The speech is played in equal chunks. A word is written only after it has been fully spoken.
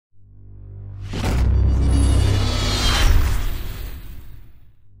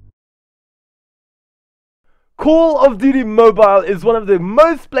Call of Duty Mobile is one of the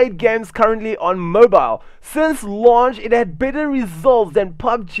most played games currently on mobile. Since launch, it had better results than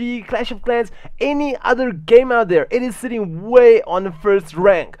PUBG, Clash of Clans, any other game out there. It is sitting way on the first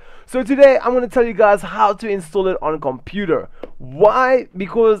rank. So today, I'm going to tell you guys how to install it on a computer. Why?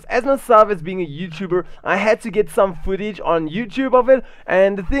 Because as myself as being a YouTuber, I had to get some footage on YouTube of it.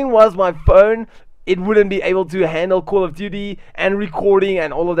 And the thing was, my phone, it wouldn't be able to handle Call of Duty and recording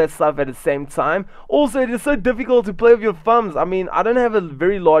and all of that stuff at the same time. Also, it is so difficult to play with your thumbs. I mean, I don't have a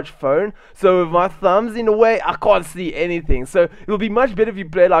very large phone, so with my thumbs in the way, I can't see anything. So it will be much better if you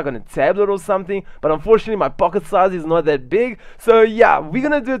play like on a tablet or something, but unfortunately my pocket size is not that big. So yeah, we're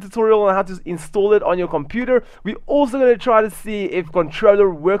gonna do a tutorial on how to install it on your computer. We're also gonna try to see if controller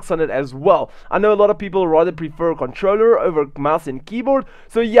works on it as well. I know a lot of people rather prefer controller over mouse and keyboard.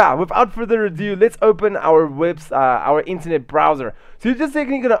 So yeah, without further ado, let's open our our internet browser. So you're just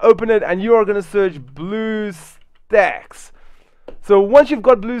technically gonna open it and you are gonna search BlueStacks. So once you've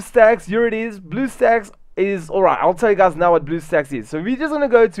got BlueStacks, here it is. BlueStacks is alright. I'll tell you guys now what BlueStacks is. So we're just gonna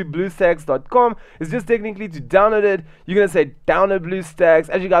go to BlueStacks.com. It's just technically to download it. You're gonna say download BlueStacks.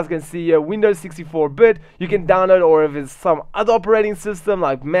 As you guys can see here, Windows 64-bit. You can download, or if it's some other operating system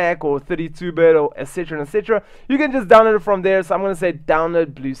like Mac or 32-bit or etc. etc. You can just download it from there. So I'm gonna say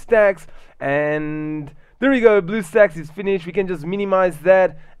download BlueStacks, and there we go. BlueStacks is finished. We can just minimize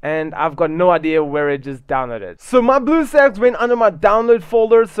that, and I've got no idea where it just downloaded. So my BlueStacks went under my download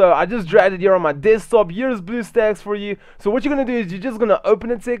folder, so I just dragged it here on my desktop. Here's BlueStacks for you. So what you're gonna do is you're just gonna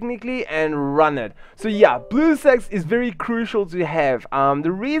open it technically and run it. So yeah, BlueStacks is very crucial to have.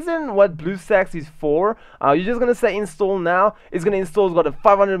 The reason what BlueStacks is for, you're just gonna say install now. It's gonna install. It's got a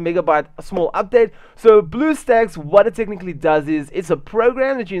 500 megabyte small update. So BlueStacks, what it technically does is it's a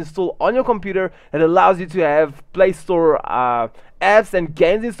program that you install on your computer that allows you to have Play Store apps and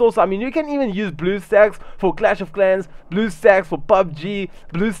games installed. So I mean, you can even use BlueStacks for Clash of Clans, BlueStacks for PUBG,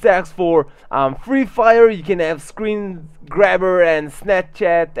 BlueStacks for Free Fire. You can have screen grabber and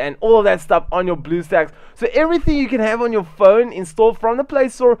Snapchat and all of that stuff on your BlueStacks. So everything you can have on your phone installed from the Play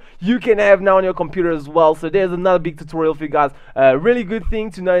Store, you can have now on your computer as well. So there's another big tutorial for you guys. Really good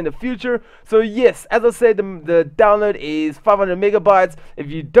thing to know in the future. So yes, as I said, the download is 500 megabytes. If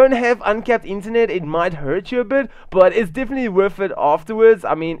you don't have uncapped internet, it might hurt you a bit, but it's definitely worth it afterwards.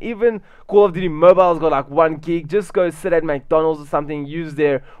 I mean, even Call of Duty Mobile's got like 1 gig. Just go sit at McDonald's or something, use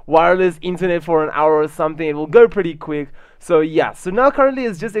their wireless internet for an hour or something. It will go pretty quick. So yeah, so now currently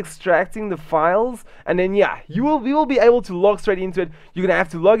it's just extracting the files, and then yeah, we will be able to log straight into it. You're gonna have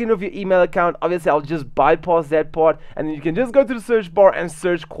to log in with your email account. Obviously I'll just bypass that part, and then you can just go to the search bar and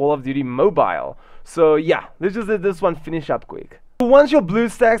search Call of Duty Mobile. So yeah, let's just let this one finish up quick. Once your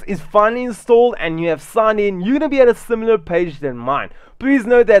BlueStacks is finally installed and you have signed in, you're going to be at a similar page than mine. Please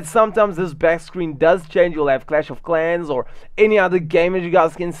note that sometimes this back screen does change. You'll have Clash of Clans or any other game, as you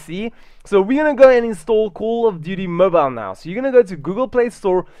guys can see. So we're going to go and install Call of Duty Mobile now. So you're going to go to Google Play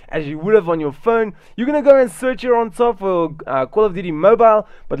Store as you would have on your phone. You're going to go and search here on top for Call of Duty Mobile.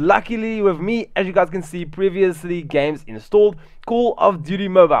 But luckily with me, as you guys can see, previously games installed Call of Duty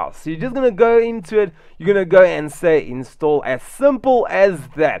Mobile. So you're just going to go into it. You're going to go and say install, as simple as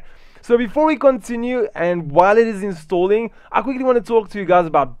that. So before we continue, and while it is installing, I quickly want to talk to you guys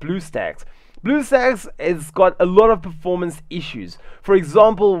about BlueStacks. BlueStacks has got a lot of performance issues. For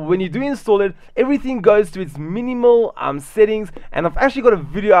example, when you do install it, everything goes to its minimal settings, and I've actually got a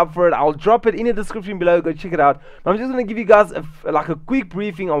video up for it. I'll drop it in the description below. Go check it out. But I'm just going to give you guys a quick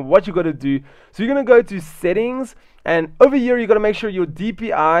briefing on what you got to do. So you're going to go to settings, and over here you got to make sure your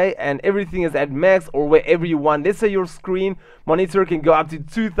DPI and everything is at max or wherever you want. Let's say your screen monitor can go up to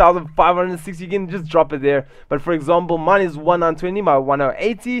 2560. You can just drop it there. But for example, mine is 1920 by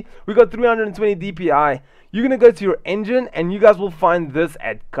 1080. We got 320 DPI. You're gonna go to your engine, and you guys will find this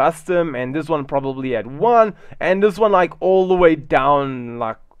at custom, and this one probably at 1, and this one like all the way down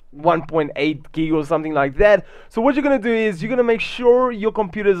like 1.8 gig or something like that. So what you're gonna do is you're gonna make sure your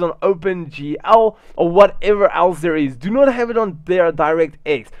computer is on OpenGL or whatever else there is. Do not have it on their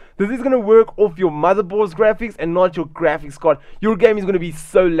DirectX. This is gonna work off your motherboard's graphics and not your graphics card. Your game is gonna be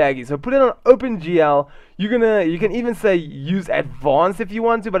so laggy. So put it on OpenGL. You can even say use advanced if you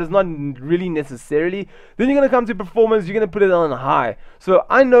want to, but it's not really necessarily. Then you're gonna come to performance. You're gonna put it on high. So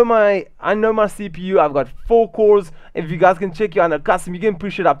I know my CPU. I've got 4 cores. If you guys can check your under custom, you can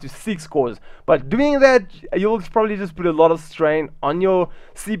push it up to 6 cores. But doing that, you'll probably just put a lot of strain on your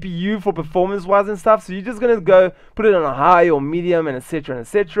CPU for performance wise and stuff. So you're just gonna go put it on a high or medium and etc.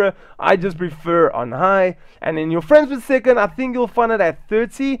 etc. know. I just prefer on high. And then your frames per second, I think you'll find it at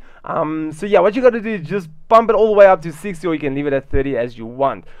 30. So yeah, what you got to do is just bump it all the way up to 60, or you can leave it at 30 as you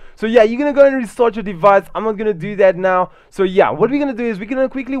want. So yeah, you're gonna go and restart your device. I'm not gonna do that now. So yeah, what we're gonna do is we're gonna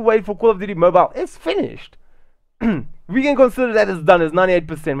quickly wait for Call of Duty Mobile. It's finished. We can consider that it's done. It's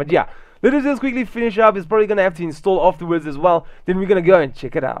 98%. But yeah, let us just quickly finish up. It's probably gonna have to install afterwards as well. Then we're gonna go and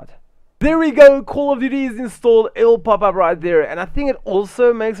check it out. There we go, Call of Duty is installed. It'll pop up right there, and I think it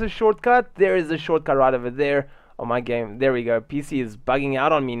also makes a shortcut. There is a shortcut right over there on my game. There we go. PC is bugging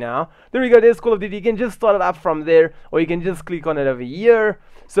out on me now. There we go, there's Call of Duty. You can just start it up from there, or you can just click on it over here.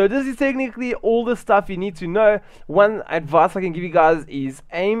 So this is technically all the stuff you need to know. One advice I can give you guys is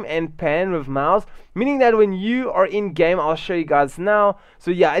aim and pan with mouse, meaning that when you are in game, I'll show you guys now. So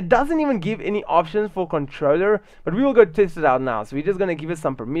yeah, it doesn't even give any options for controller, but we will go test it out now. So we're just gonna give it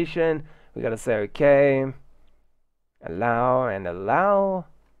some permission. We gotta say okay, allow and allow.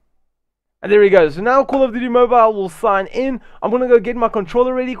 And there we go. So now Call of Duty Mobile will sign in. I'm gonna go get my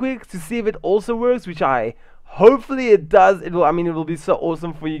controller really quick to see if it also works, which hopefully it does. It will be so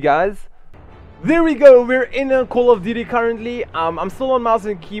awesome for you guys. There we go, we're in a Call of Duty currently. I'm still on mouse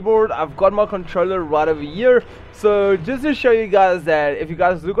and keyboard. I've got my controller right over here. So just to show you guys that if you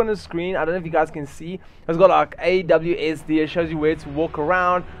guys look on the screen, I don't know if you guys can see, it's got like AWSD. It shows you where to walk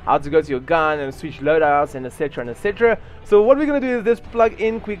around, how to go to your gun and switch loadouts, and etc and etc. So what we're gonna do is just plug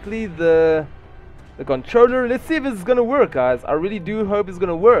in quickly the controller. Let's see if it's gonna work, guys. I really do hope it's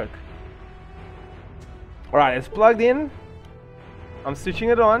gonna work. Alright, it's plugged in. I'm switching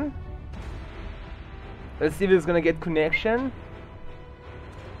it on. Let's see if it's gonna get connection.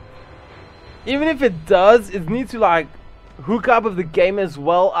 Even if it does, it needs to like hook up with the game as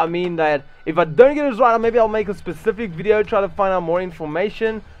well. I mean that if I don't get it right, maybe I'll make a specific video, try to find out more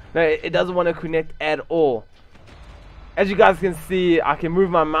information. No, it doesn't want to connect at all. As you guys can see, I can move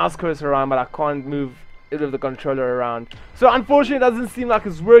my mouse cursor around, but I can't move it with the controller around. So unfortunately, it doesn't seem like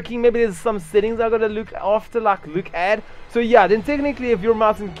it's working. Maybe there's some settings I gotta look at. So yeah, then technically, if you're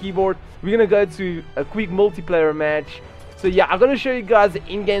mouse and keyboard, we're gonna go to a quick multiplayer match. So yeah, I'm gonna show you guys the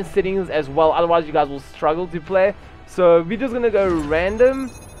in-game settings as well. Otherwise, you guys will struggle to play. So we're just gonna go random.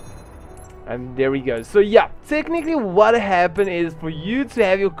 And there we go. So yeah, technically what happened is for you to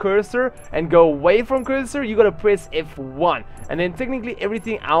have your cursor and go away from cursor, you gotta press F1. And then technically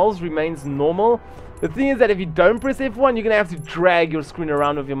everything else remains normal. The thing is that if you don't press F1, you're gonna have to drag your screen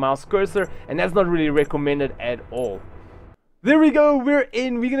around with your mouse cursor, and that's not really recommended at all. There we go, we're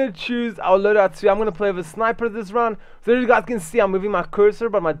in. We're gonna choose our loadout 2. I'm gonna play with a sniper this round. So you guys can see I'm moving my cursor,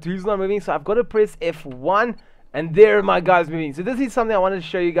 but my dude's not moving, so I've got to press F1. And there my guy's moving. So this is something I wanted to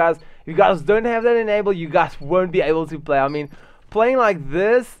show you guys. If you guys don't have that enabled, you guys won't be able to play. I mean, playing like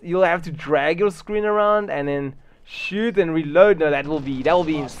this, you'll have to drag your screen around and then shoot and reload. No, that will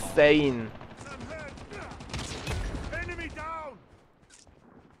be insane.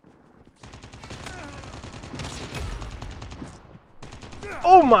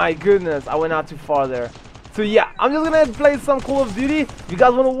 Oh my goodness, I went out too far there. So yeah, I'm just gonna play some Call of Duty. If you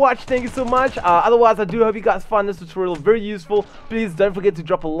guys want to watch, thank you so much. Otherwise, I do hope you guys find this tutorial very useful. Please don't forget to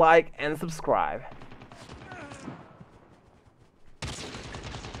drop a like and subscribe.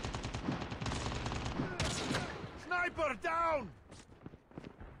 Sniper down!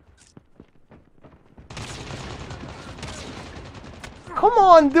 Come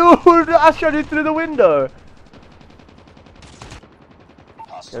on, dude! I shot you through the window.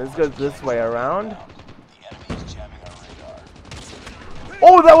 Okay, let's go this way around.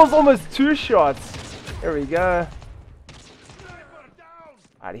 Oh, that was almost 2 shots. There we go.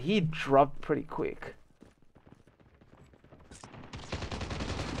 Alright, he dropped pretty quick.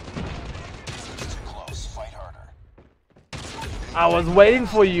 I was waiting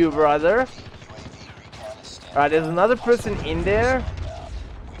for you, brother. Alright, there's another person in there.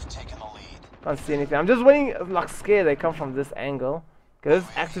 Can't see anything. I'm just waiting, like scared they come from this angle. Okay,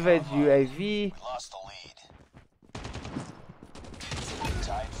 let's activate UAV.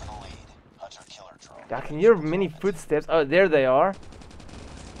 I can hear many footsteps. Oh, there they are.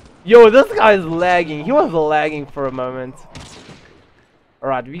 Yo, this guy is lagging. He was lagging for a moment.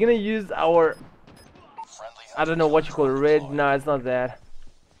 Alright, we're gonna use our... I don't know what you call it. Red. No, it's not that.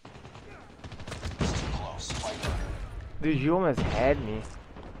 Dude, you almost had me.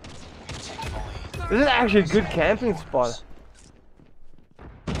 This is actually a good camping spot.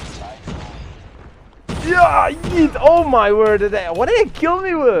 Yeah, yeet. Oh my word. What did it kill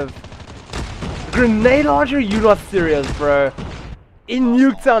me with? Grenade launcher? You're not serious, bro. In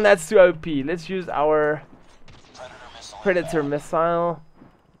Nuketown, that's too OP. Let's use our Predator missile.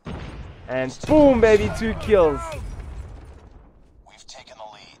 And boom, baby, 2 kills. We've taken the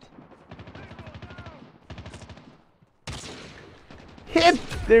lead. Hit!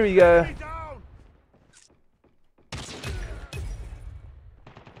 There we go.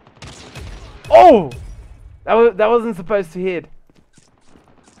 Oh! That wasn't supposed to hit.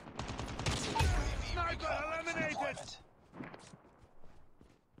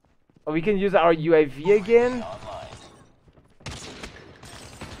 Oh, we can use our UAV again.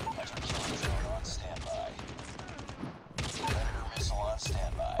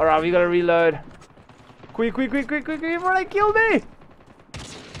 Alright, we gotta reload. Quick, before they kill me!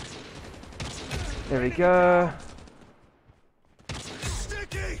 There we go.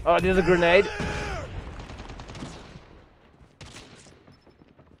 Oh, there's a grenade.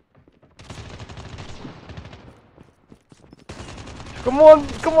 Come on!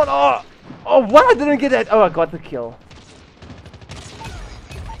 Oh, what? I didn't get that. Oh, I got the kill.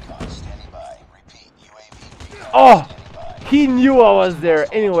 Oh! He knew I was there.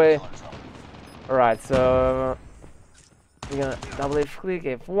 Anyway. Alright, so we're gonna double F click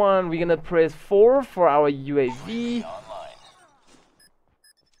F1. We're gonna press 4 for our UAV.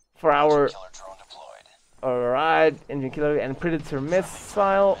 For our... Alright, engine killer and predator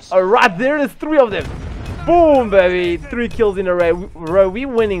missile. Alright, there's 3 of them. Boom, baby. 3 kills in a row. We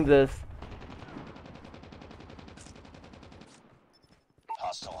winning this.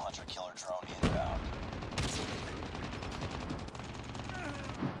 Hostile hunter killer drone inbound.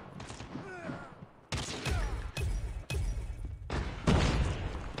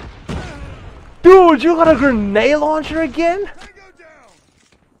 Dude, you got a grenade launcher again?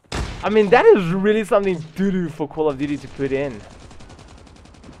 I mean, that is really something doo-doo for Call of Duty to put in.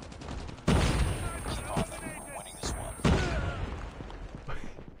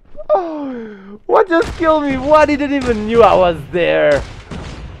 Oh, what just killed me? What? He didn't even knew I was there.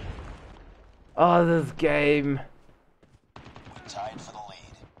 Oh, this game. We tied for the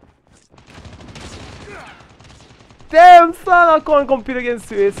lead. Damn, son, I can't compete against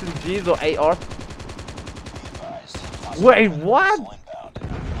 2 SMGs or AR. Wait, what?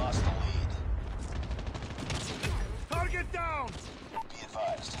 Lost the lead. Target down. Be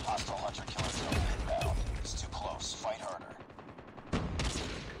advised, hostile hunter killer drone inbound. It's too close. Fight harder.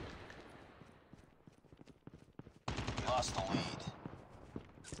 Lost the lead.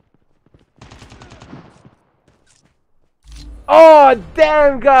 Oh,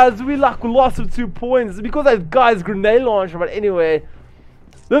 damn, guys, we lost with 2 points because that guy's grenade launcher. But anyway,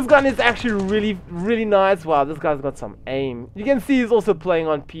 this gun is actually really nice. Wow, this guy's got some aim. You can see he's also playing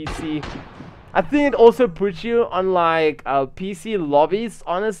on PC. I think it also puts you on like PC lobbies,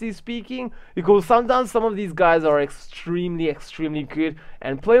 honestly speaking, because sometimes some of these guys are extremely good,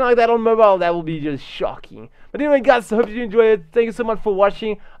 and playing like that on mobile, that will be just shocking. But anyway, guys, I hope you enjoyed it. Thank you so much for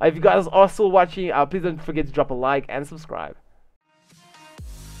watching. If you guys are still watching, please don't forget to drop a like and subscribe.